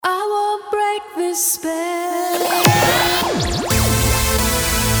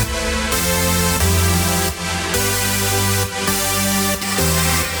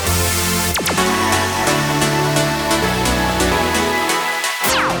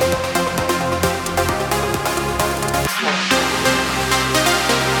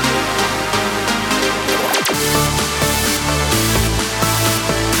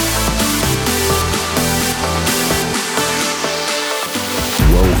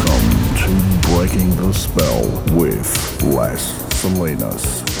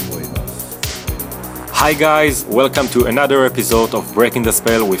Hi guys, welcome to another episode of Breaking the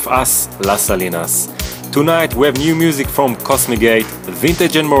Spell with us, Las Salinas. Tonight we have new music from Cosmigate,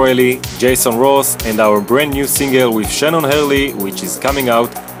 Vintage and Morelli, Jason Ross, and our brand new single with Shannon Hurley, which is coming out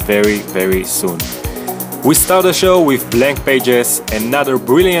very soon. We start the show with Blank Pages, another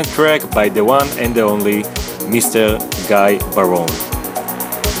brilliant track by the one and the only Mr. Guy Barone.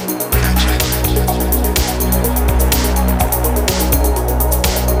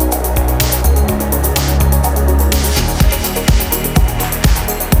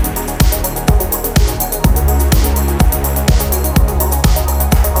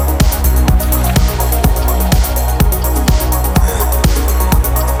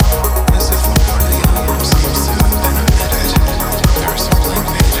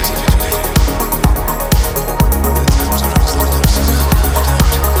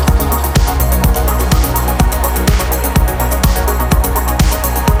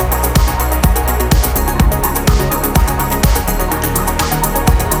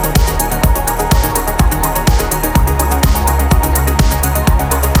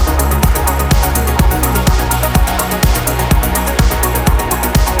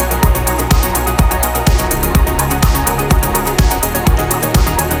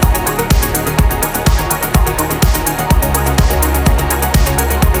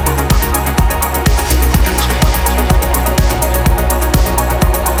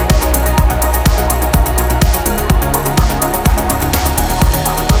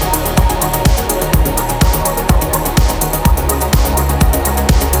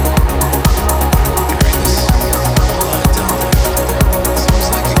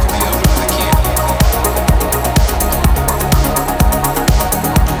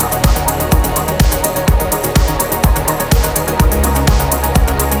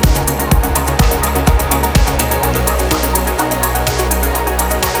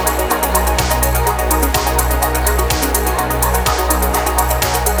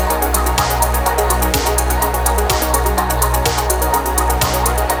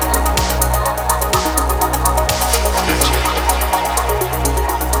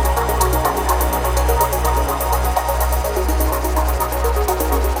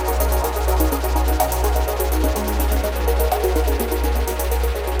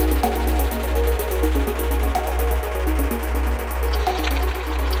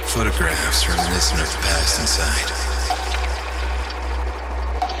 Photographs reminiscent of the past inside.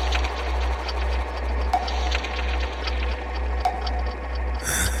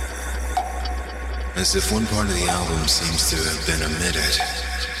 As if one part of the album seems to have been omitted,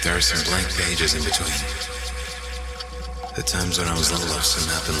 there are some blank pages in between. The times when I was little have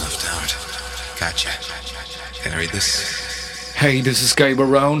somehow been left out. Gotcha. Can I read this? Hey, this is Guy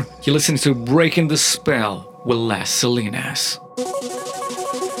Barone. You're listening to Breaking the Spell with Las Salinas.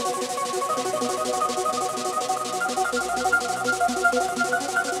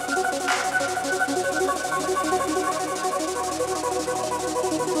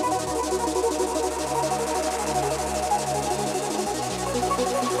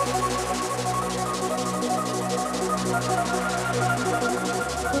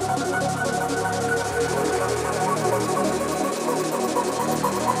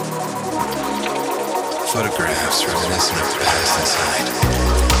 Photographs reminiscent of the past inside.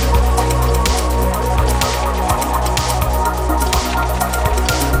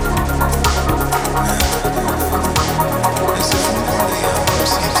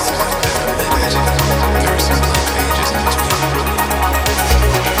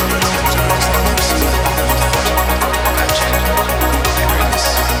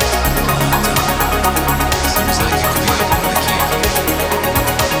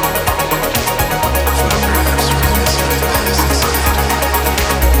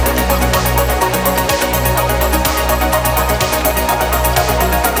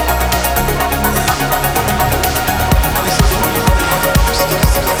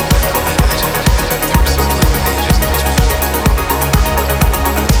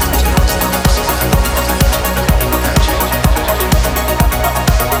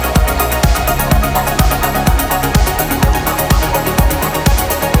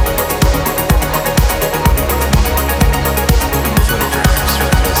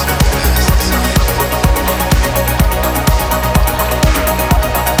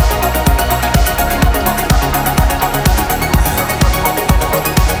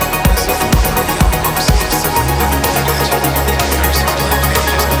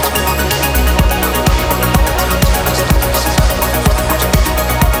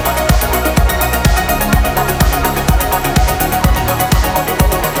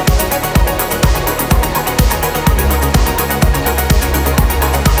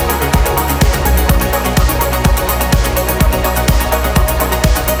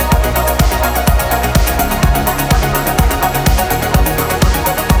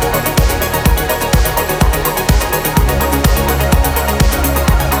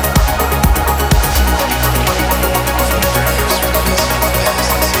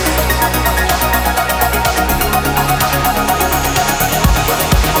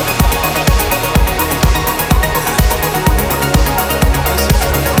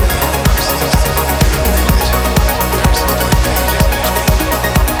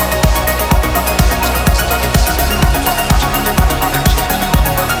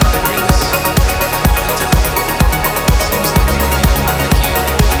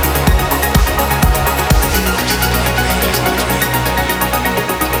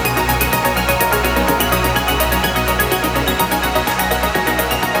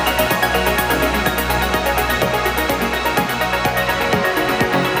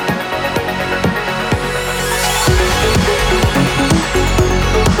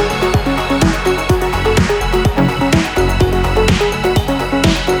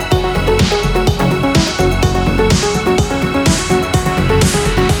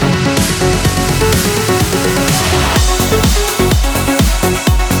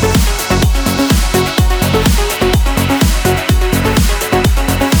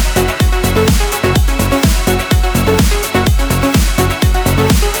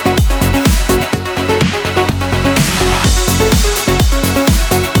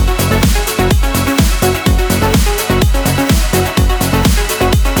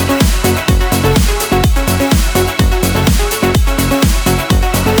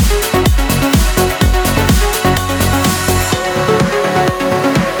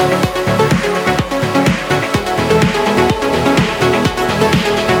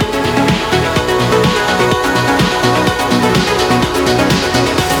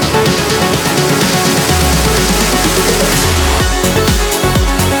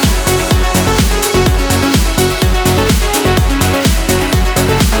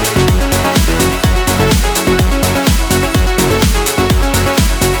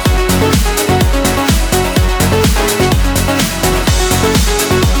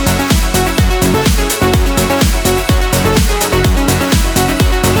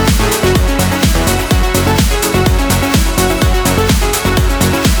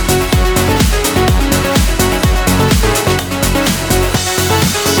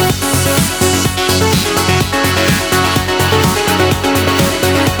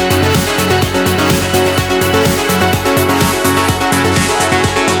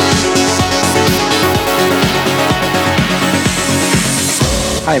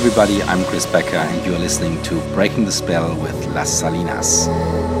 Hi everybody, I'm Chris Becker and you are listening to Breaking the Spell with Las Salinas.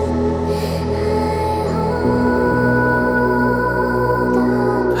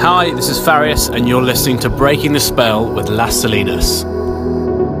 Hi, this is Farius and you're listening to Breaking the Spell with Las Salinas.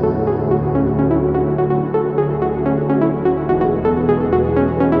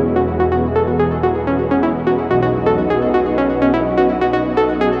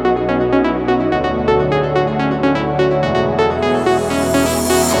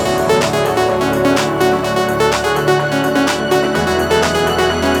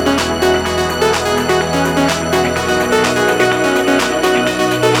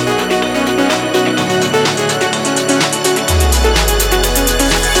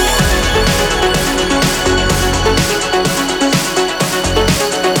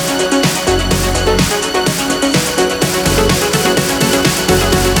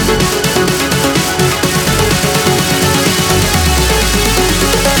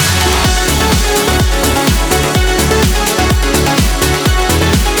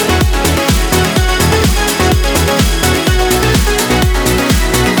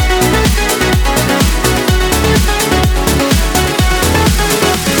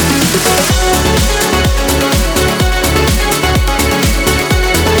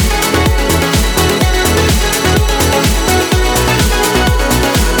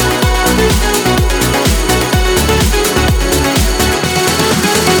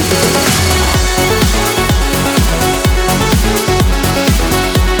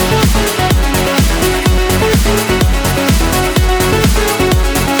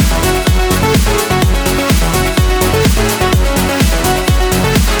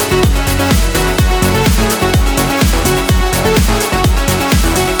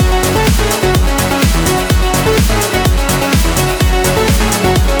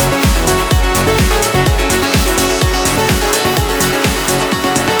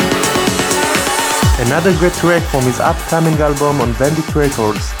 Another great track from his upcoming album on Bandit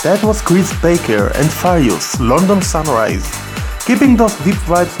Records. That was Chris Baker and Farius, London Sunrise. Keeping those deep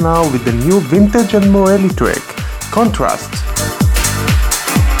vibes now with the new Vintage and Morelli track, Contrast.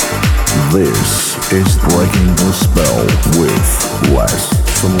 This is Breaking the Spell with Las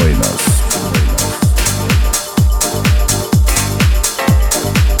Salinas.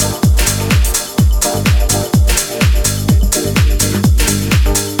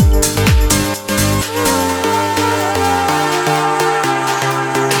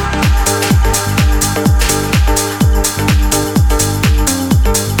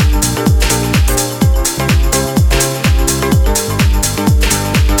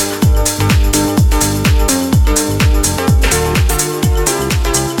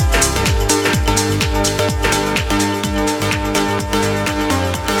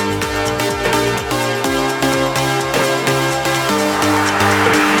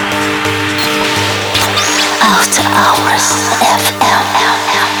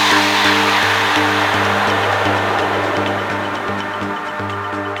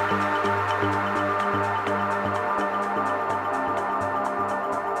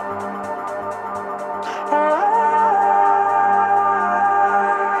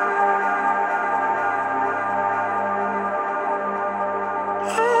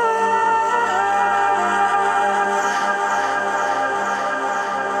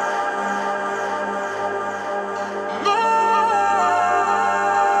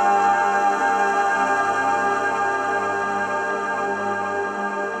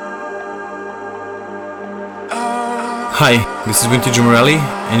 Hi, this is Vintage Morelli,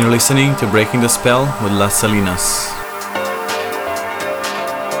 and you're listening to Breaking the Spell with Las Salinas.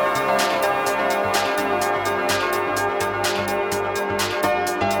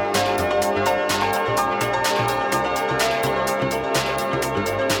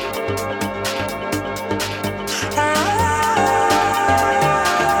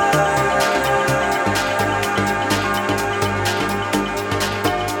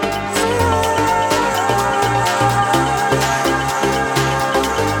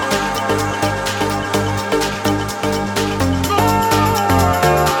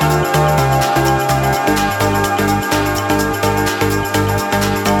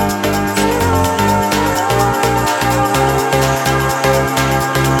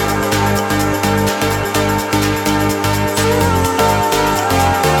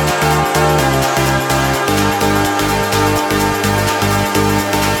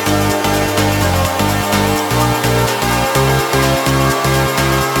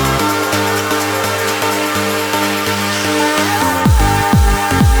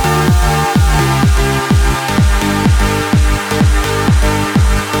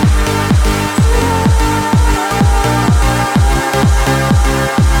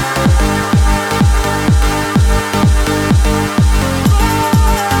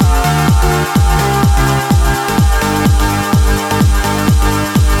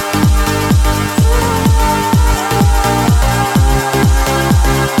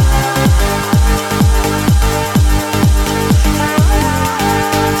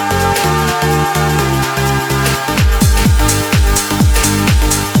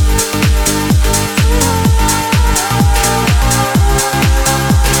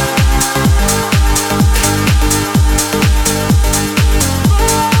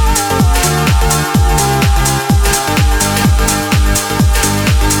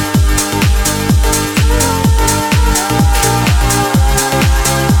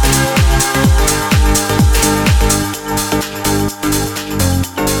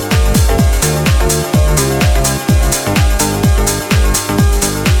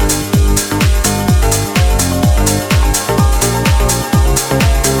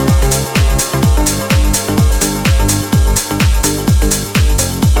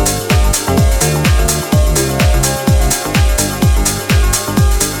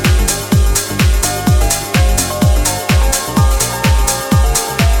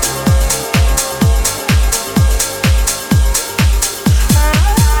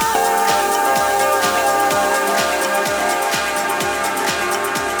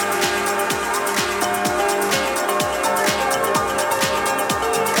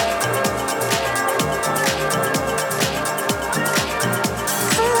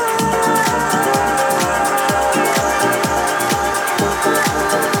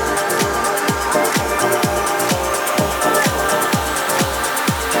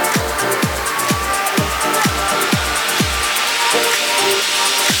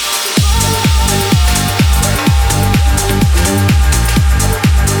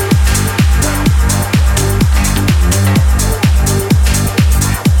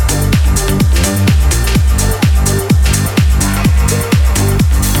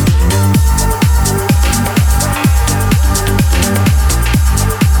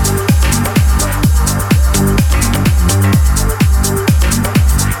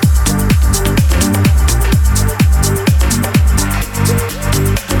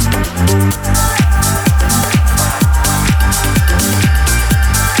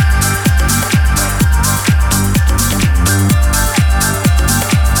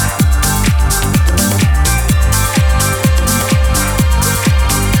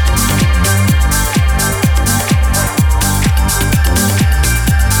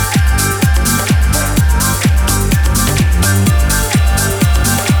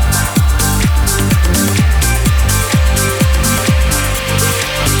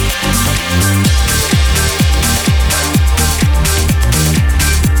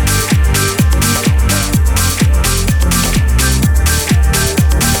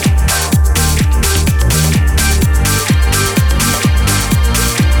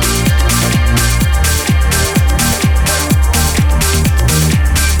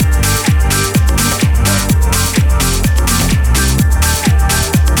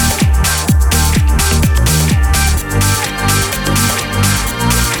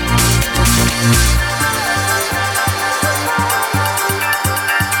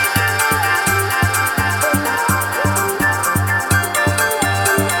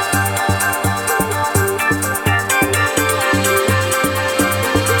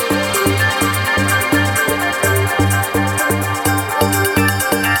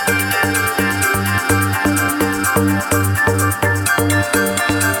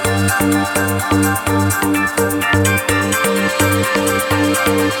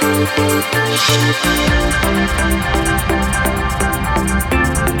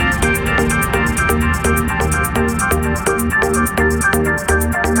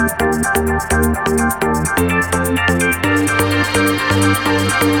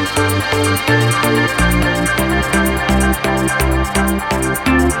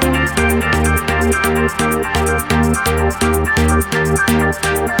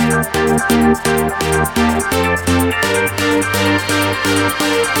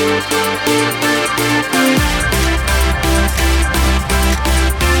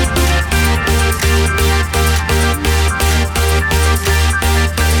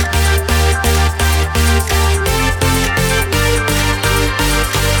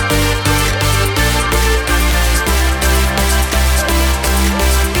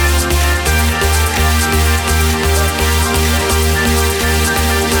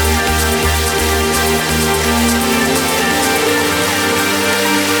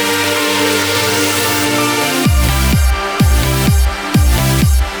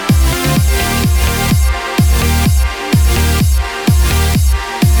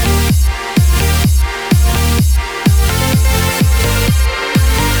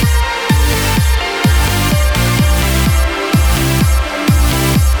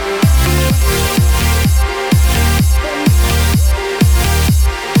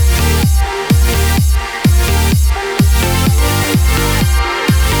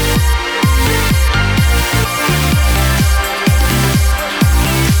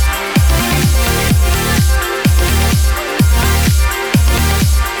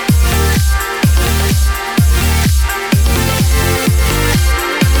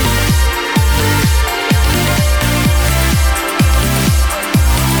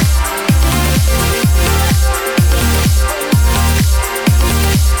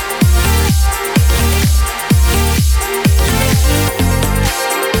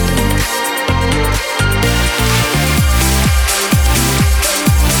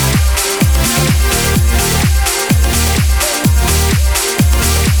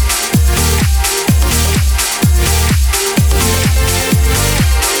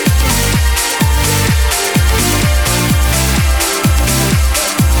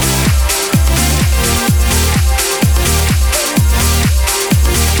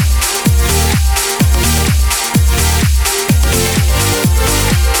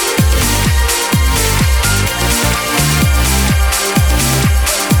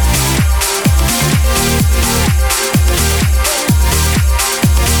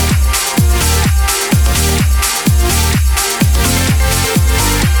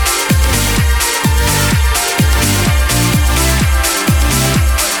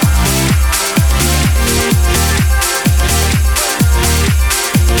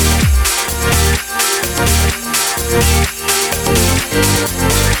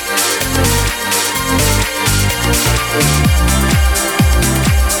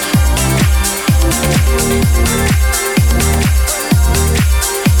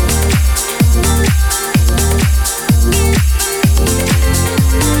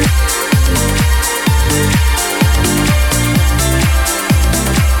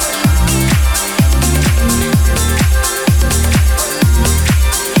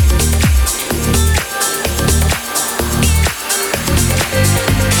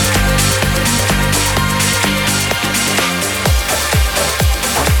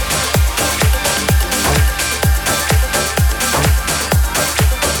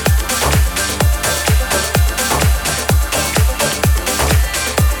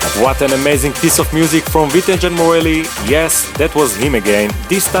 What an amazing piece of music from Vintage and Morelli. Yes, that was him again,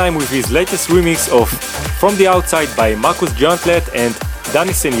 this time with his latest remix of From the Outside by Marcus Gauntlet and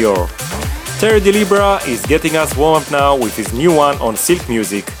Danny Senior. Terry DeLibera is getting us warm up now with his new one on Silk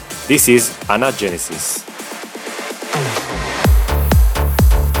Music. This is Anagenesis.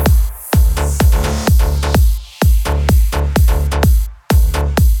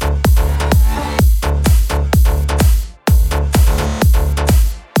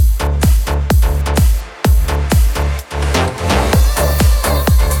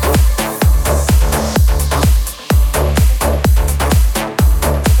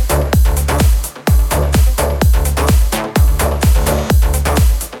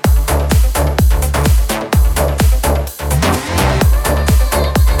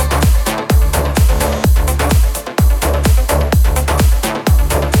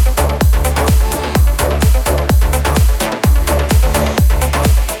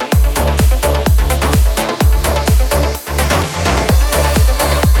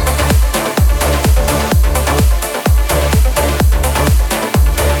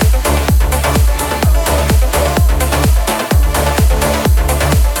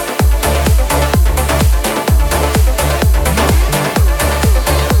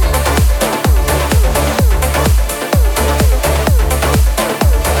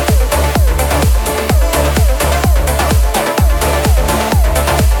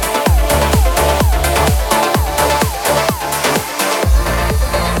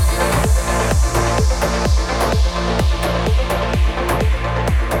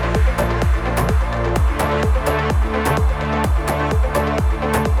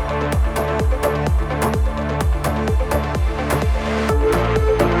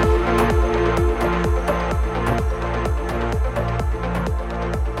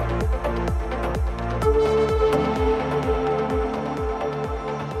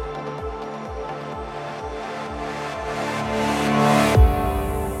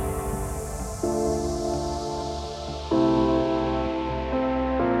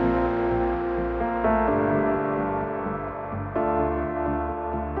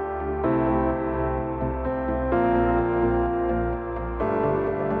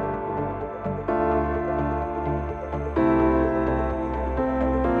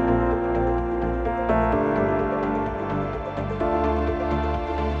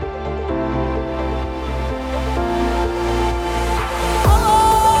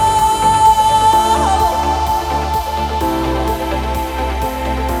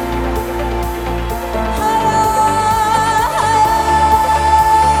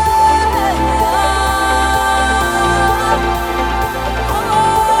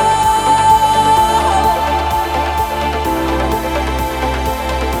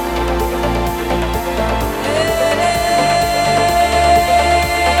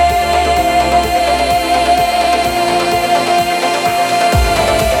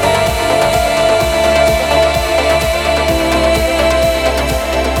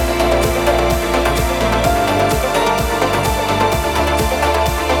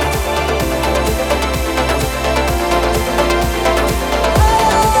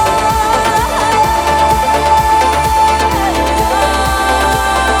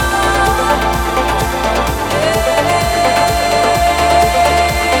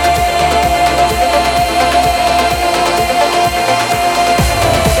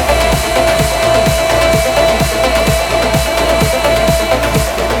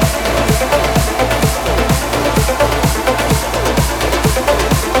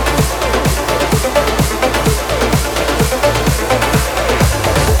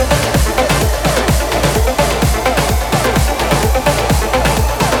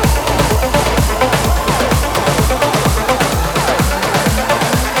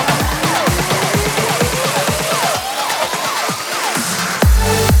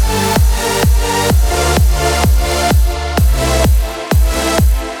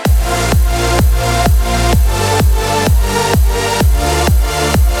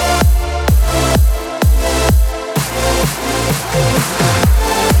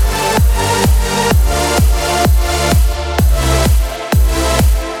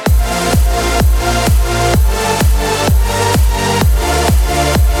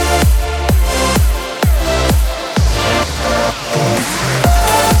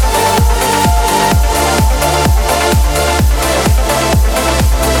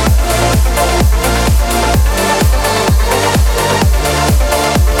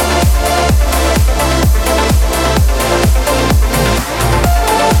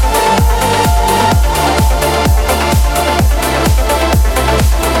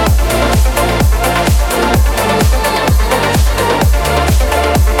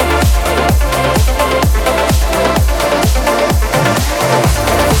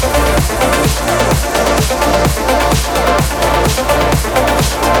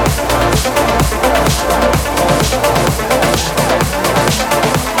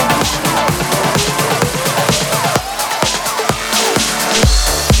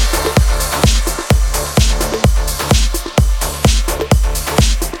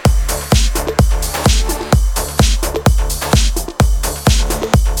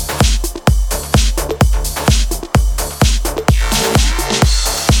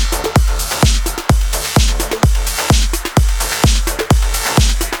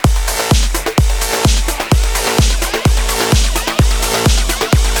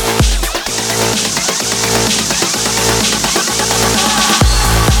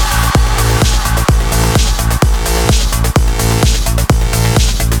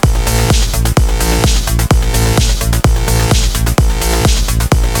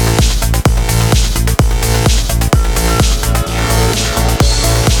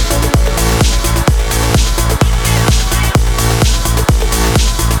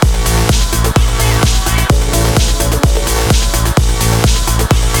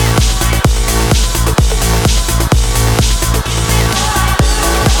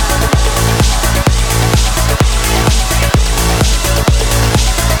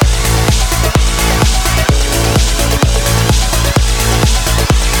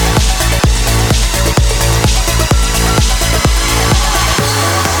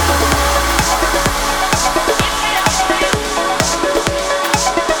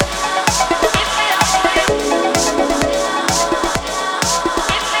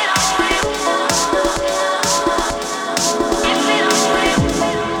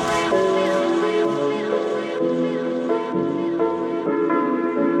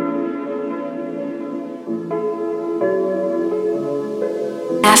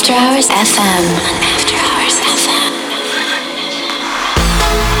 After Hours FM. On After Hours FM.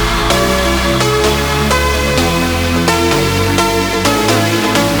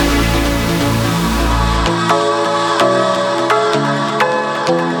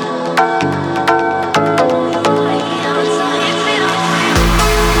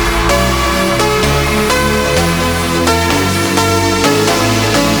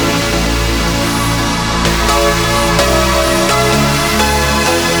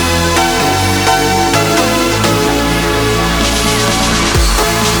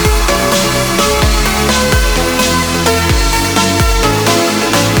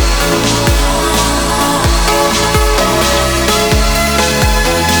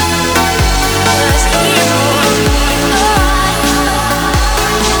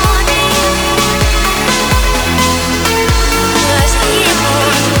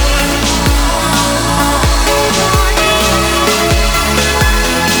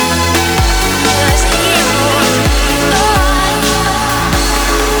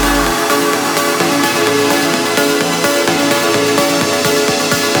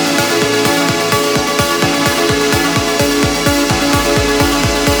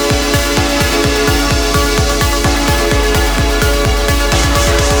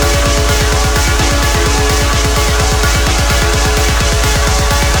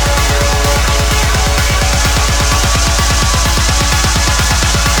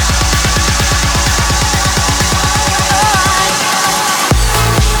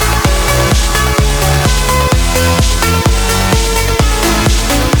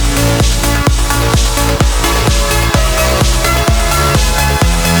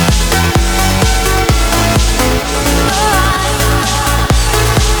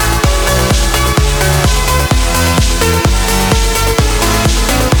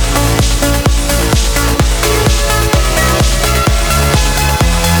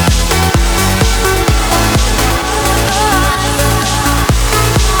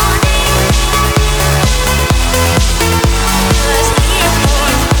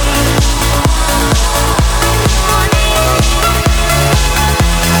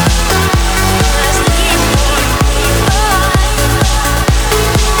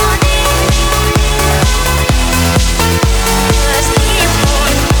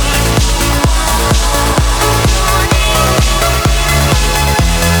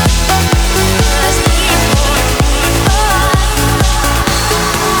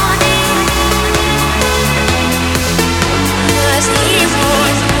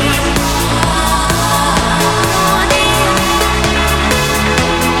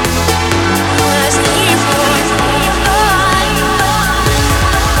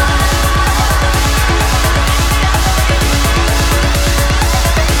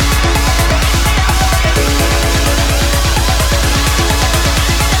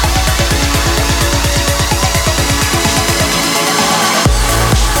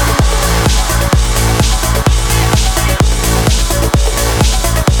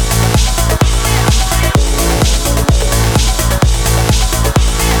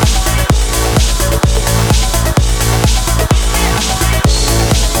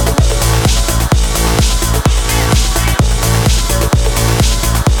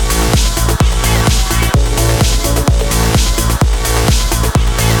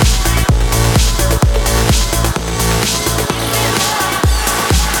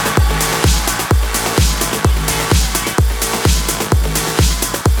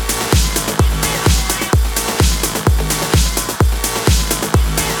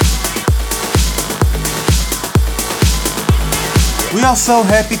 We are so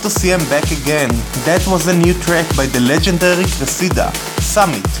happy to see him back again. That was a new track by the legendary Cressida,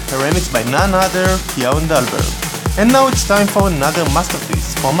 Summit, a remix by none other, Kiaon Dalberg. And now it's time for another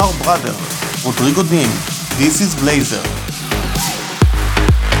masterpiece from our brother, Rodrigo Dim. This is Blazer.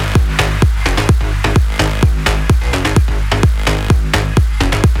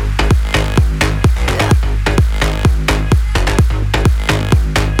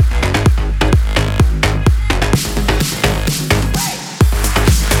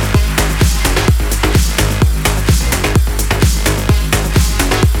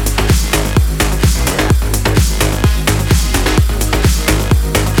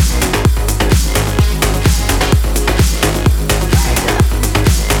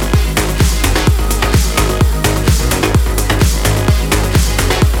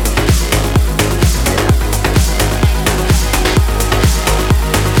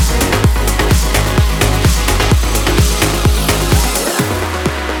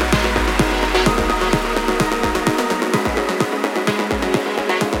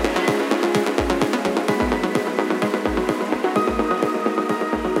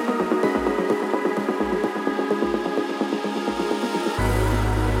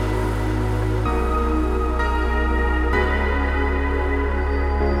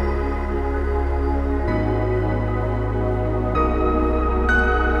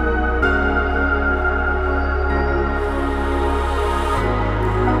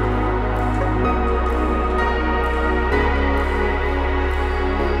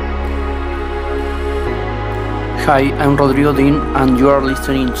 Hi, I'm Rodrigo Dean, and you are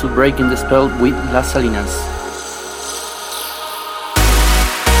listening to Breaking the Spell with Las Salinas.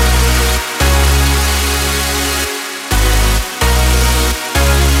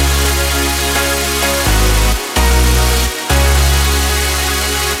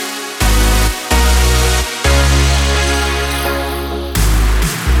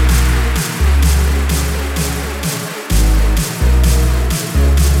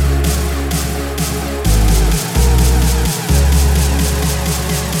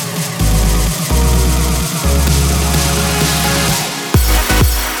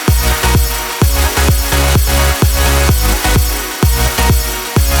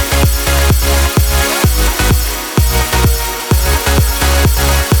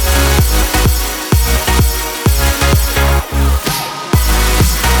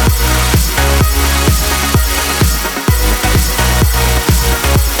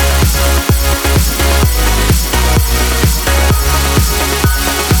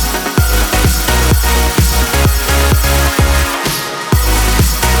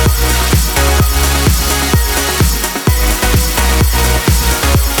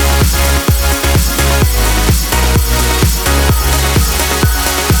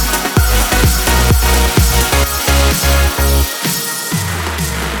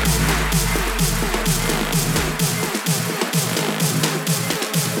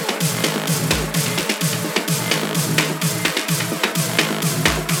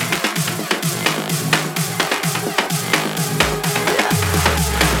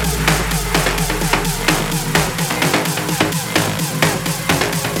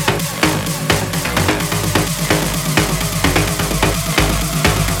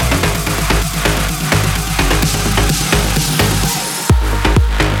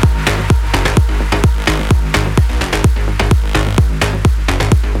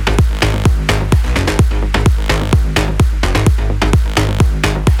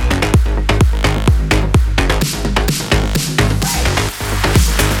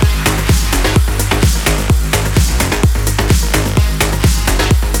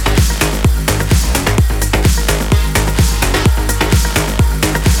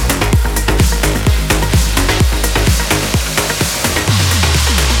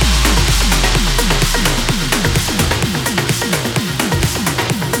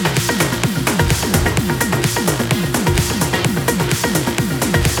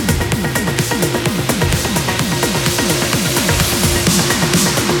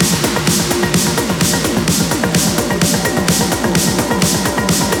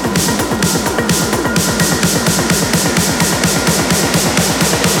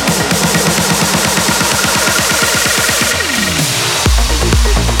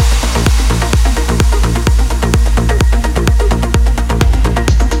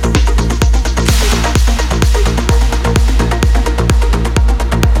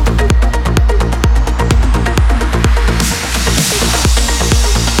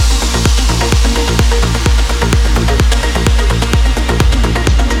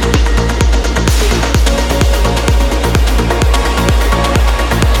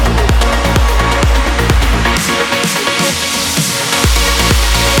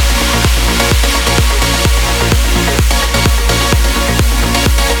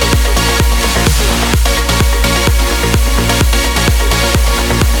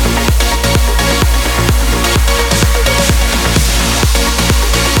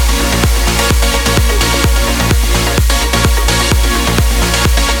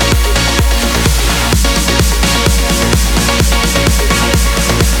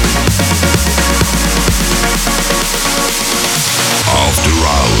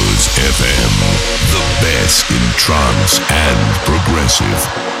 trance and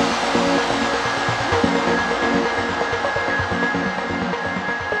progressive.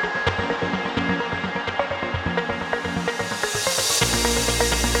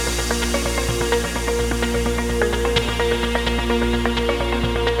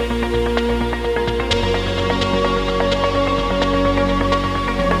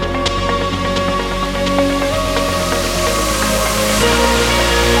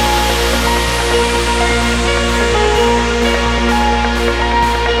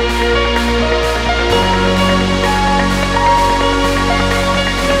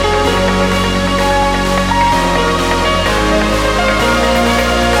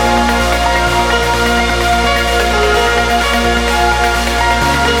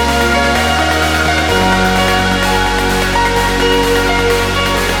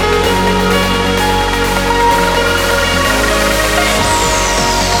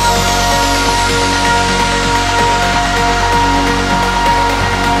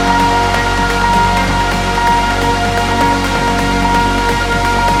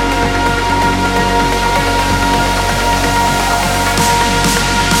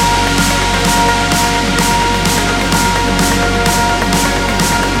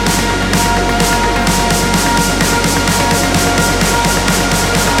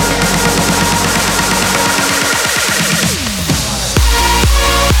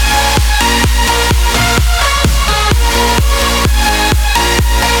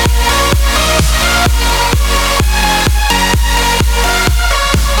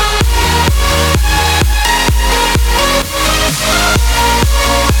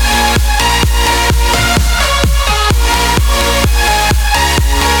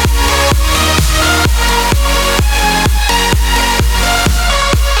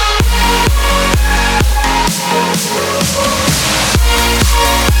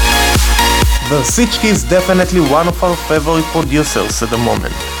 Sitchki is definitely one of our favorite producers at the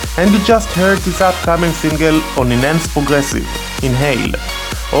moment, and you just heard his upcoming single on Enhanced Progressive, Inhale.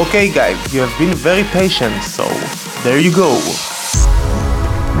 Okay guys, you have been very patient, so there you go.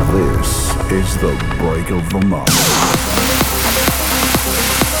 This is the break of the month.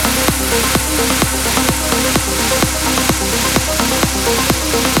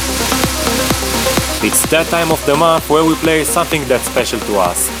 It's that time of the month where we play something that's special to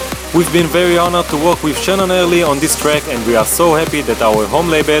us. We've been very honored to work with Shannon Early on this track, and we are so happy that our home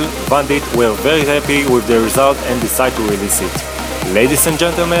label, Vandit, were very happy with the result and decided to release it. Ladies and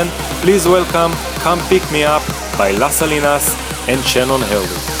gentlemen, please welcome Come Pick Me Up by Las Salinas and Shannon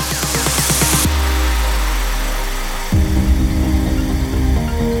Early.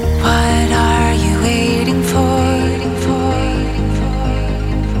 What are you waiting for?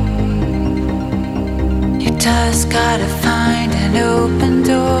 You just gotta find an open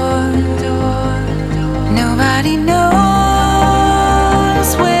door. Nobody knows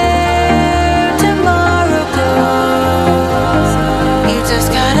where tomorrow goes. You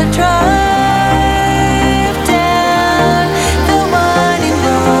just gotta drive down the winding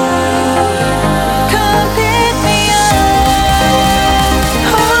road. Come pick me up.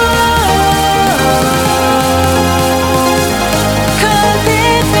 Oh, come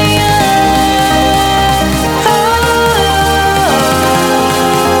pick me up. Oh,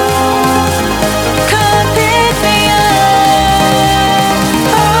 come pick me up.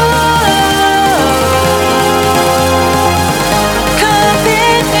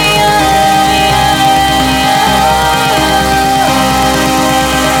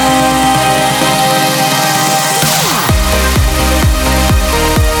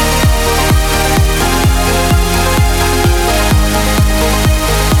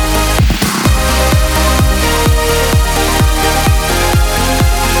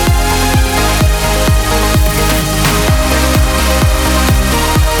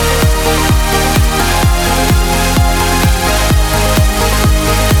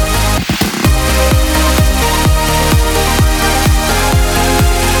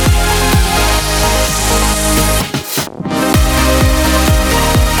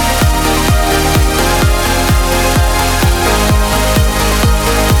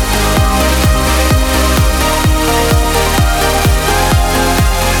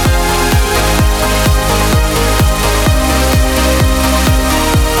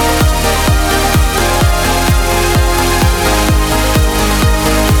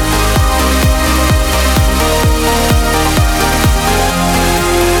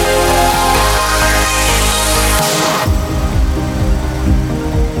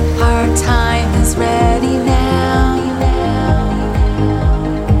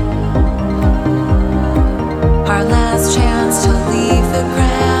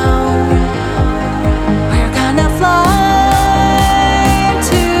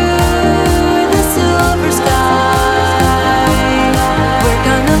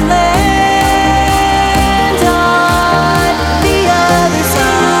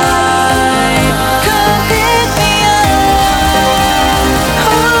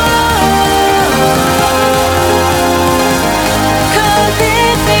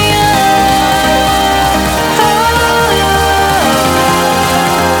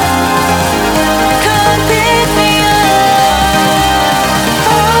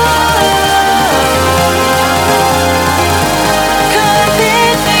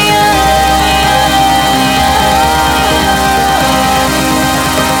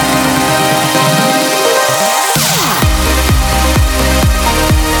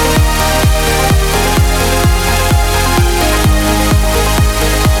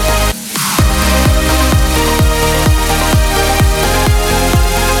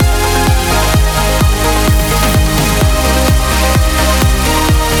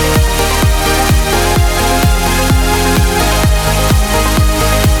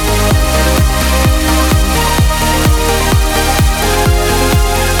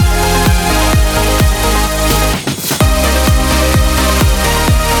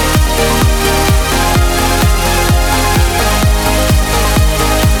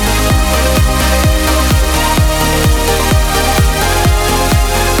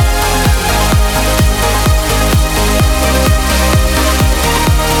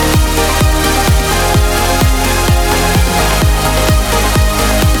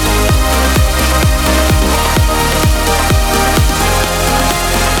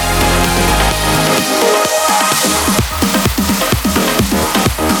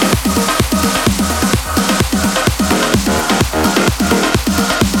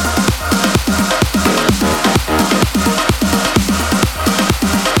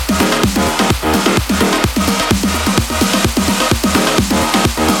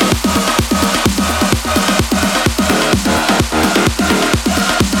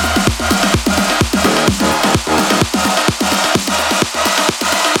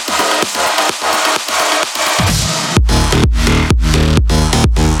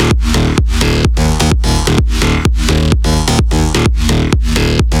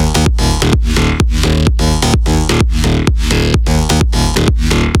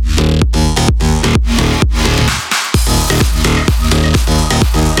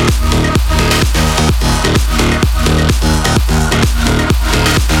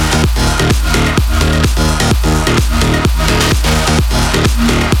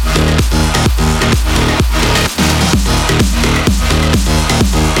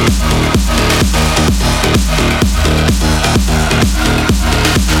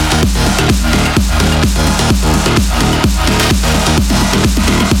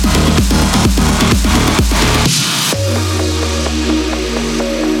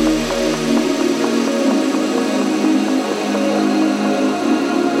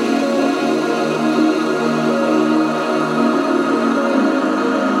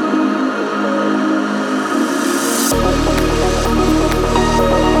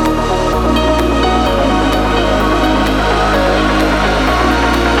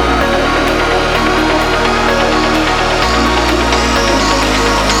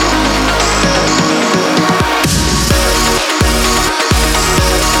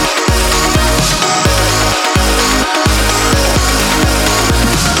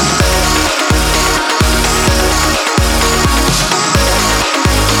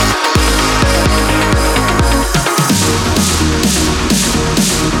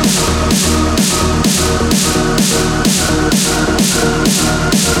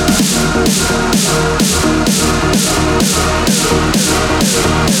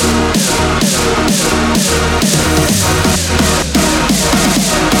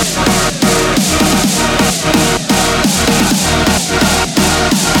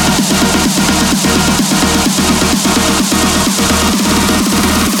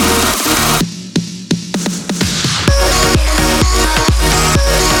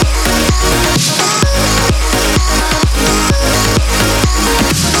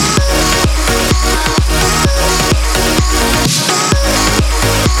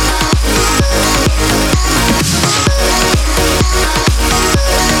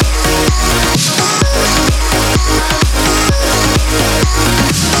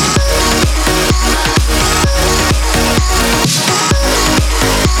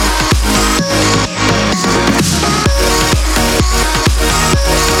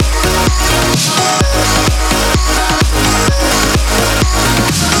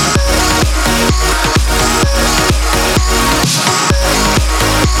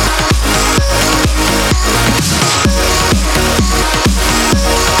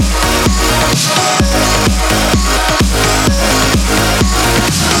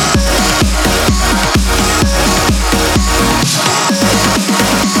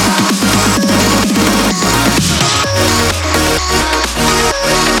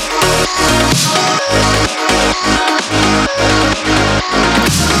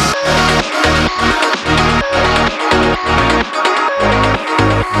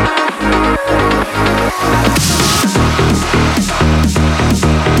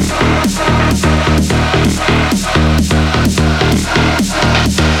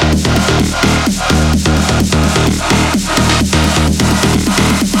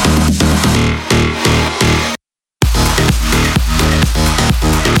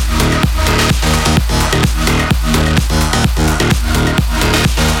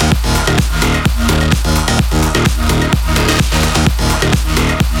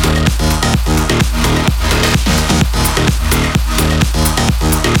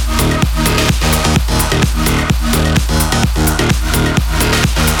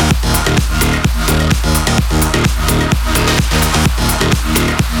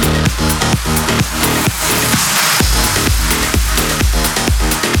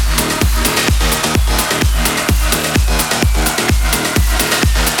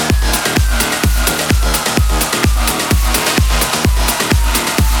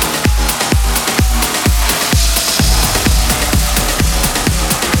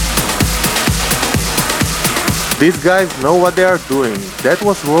 These guys know what they are doing. That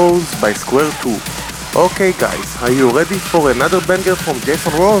was Rose by Square 2. Okay guys, are you ready for another banger from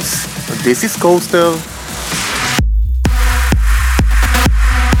Jason Ross? This is Coaster.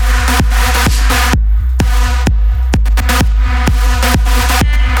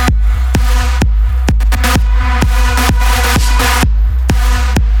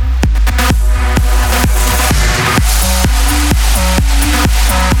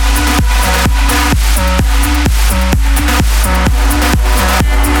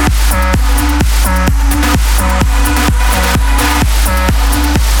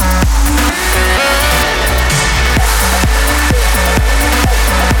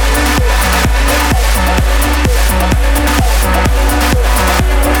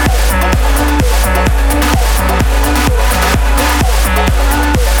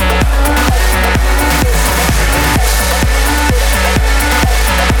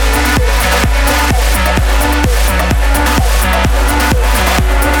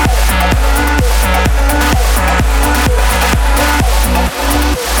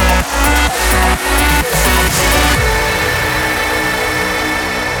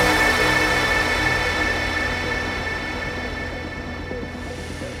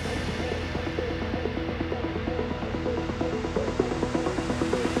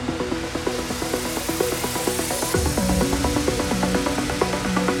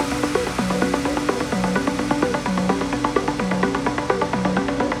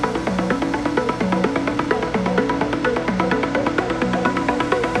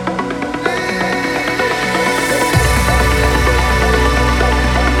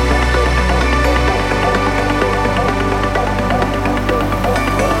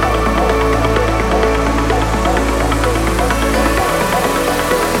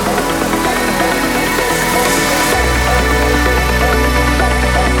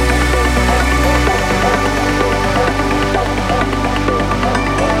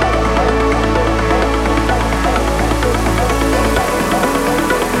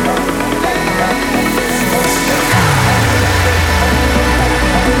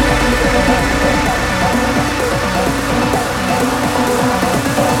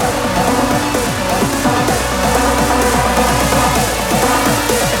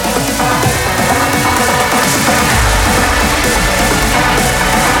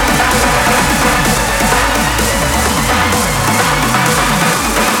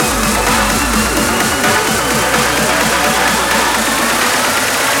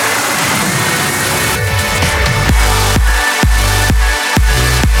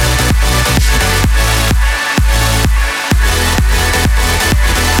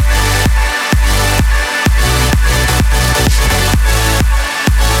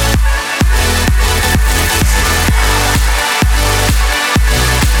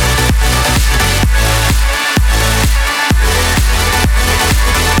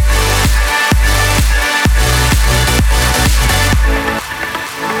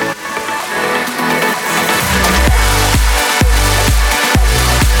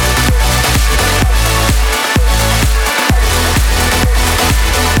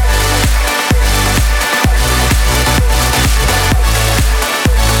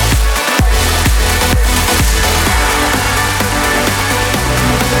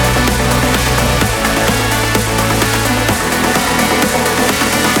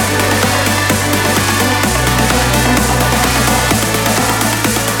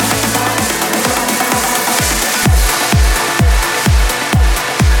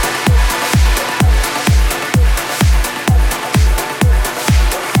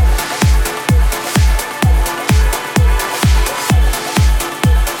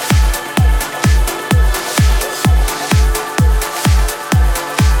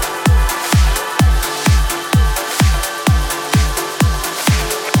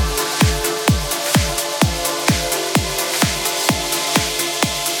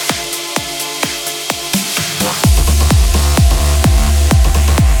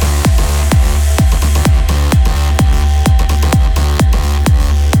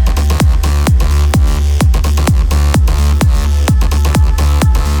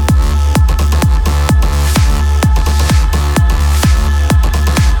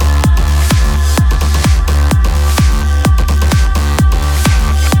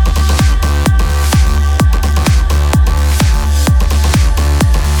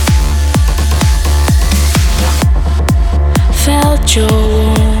 your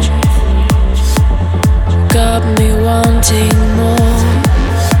warmth got me wanting more.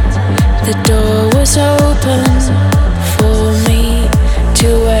 The door was open for me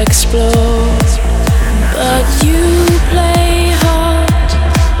to explore, but you play hard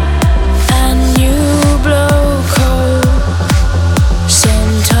and you blow cold.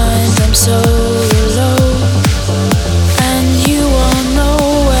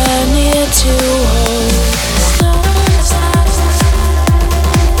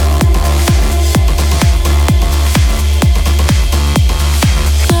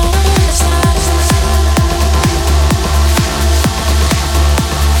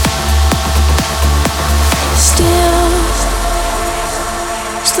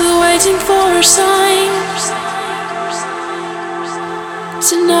 a sign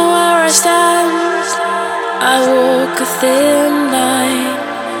to know where I stand. I walk a thin line.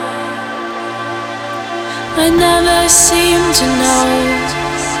 I never seem to know.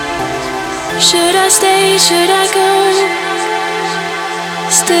 Should I stay? Should I go?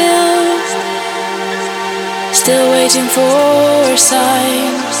 Still waiting for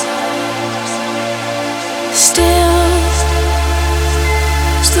signs.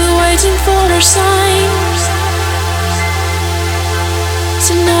 Still waiting for signs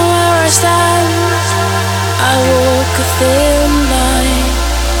to know where I stand. I walk a thin line.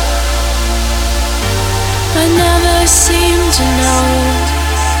 I never seem to know.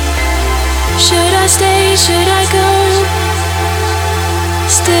 Should I stay? Should I go?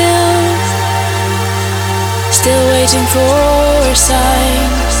 Still waiting for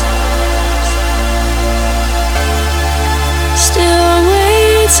signs. Still waiting.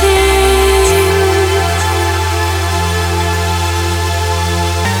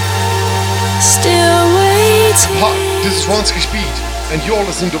 Still waiting. Hi, this is Ronski Speed, and you're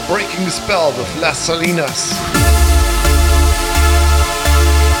listening to Breaking the Spell with Las Salinas.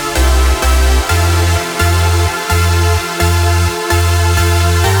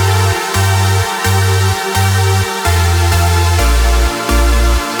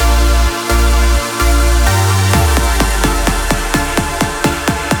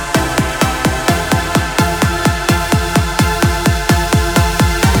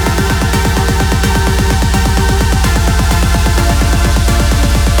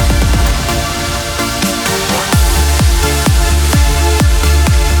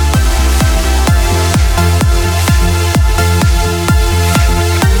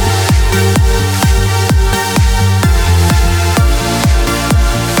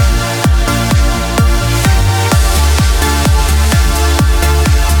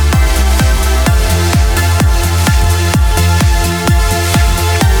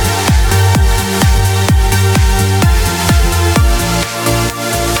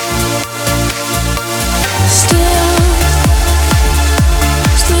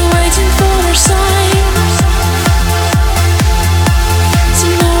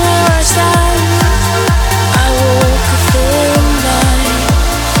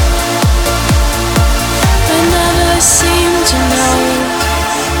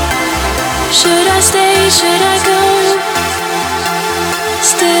 Should I go?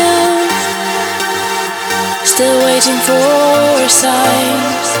 Still waiting for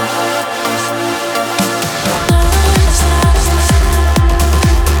signs.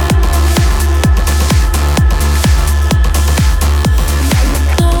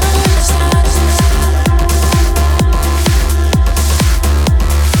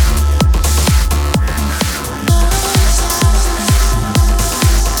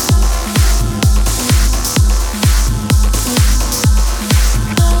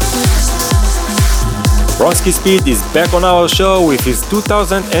 Ronski Speed is back on our show with his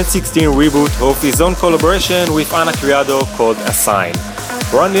 2016 reboot of his own collaboration with Ana Criado called A Sign.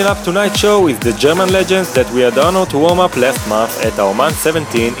 Rounding up tonight's show is the German legends that we had the honor to warm up last month at Auman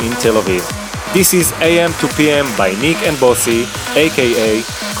 17 in Tel Aviv. This is AM to PM by Nick and Bossy, aka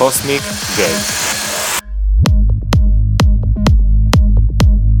Cosmic Gate.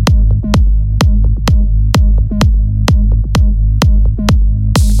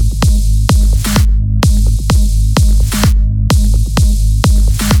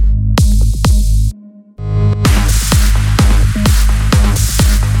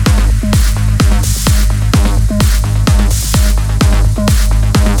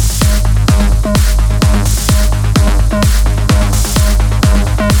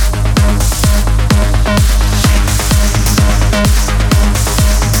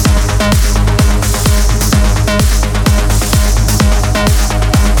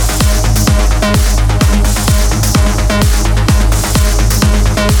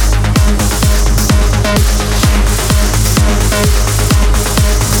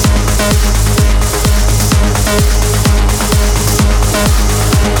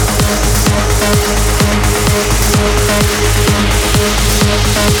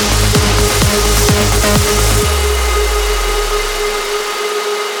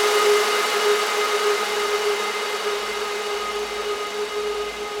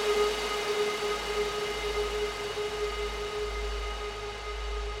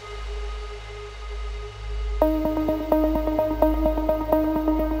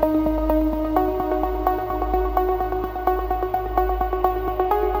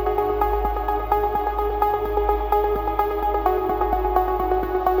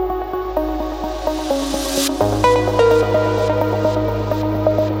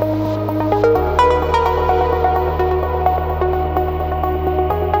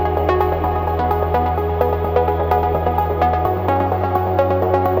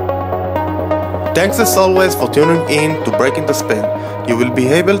 Thanks as always for tuning in to Breaking the Spell. You will be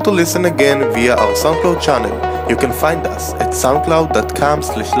able to listen again via our SoundCloud channel. You can find us at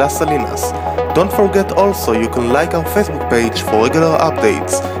soundcloud.com/LasSalinas. Don't forget also you can like our Facebook page for regular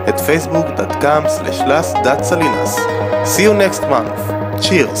updates at facebook.com/las.salinas. See you next month.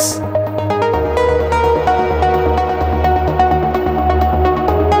 Cheers!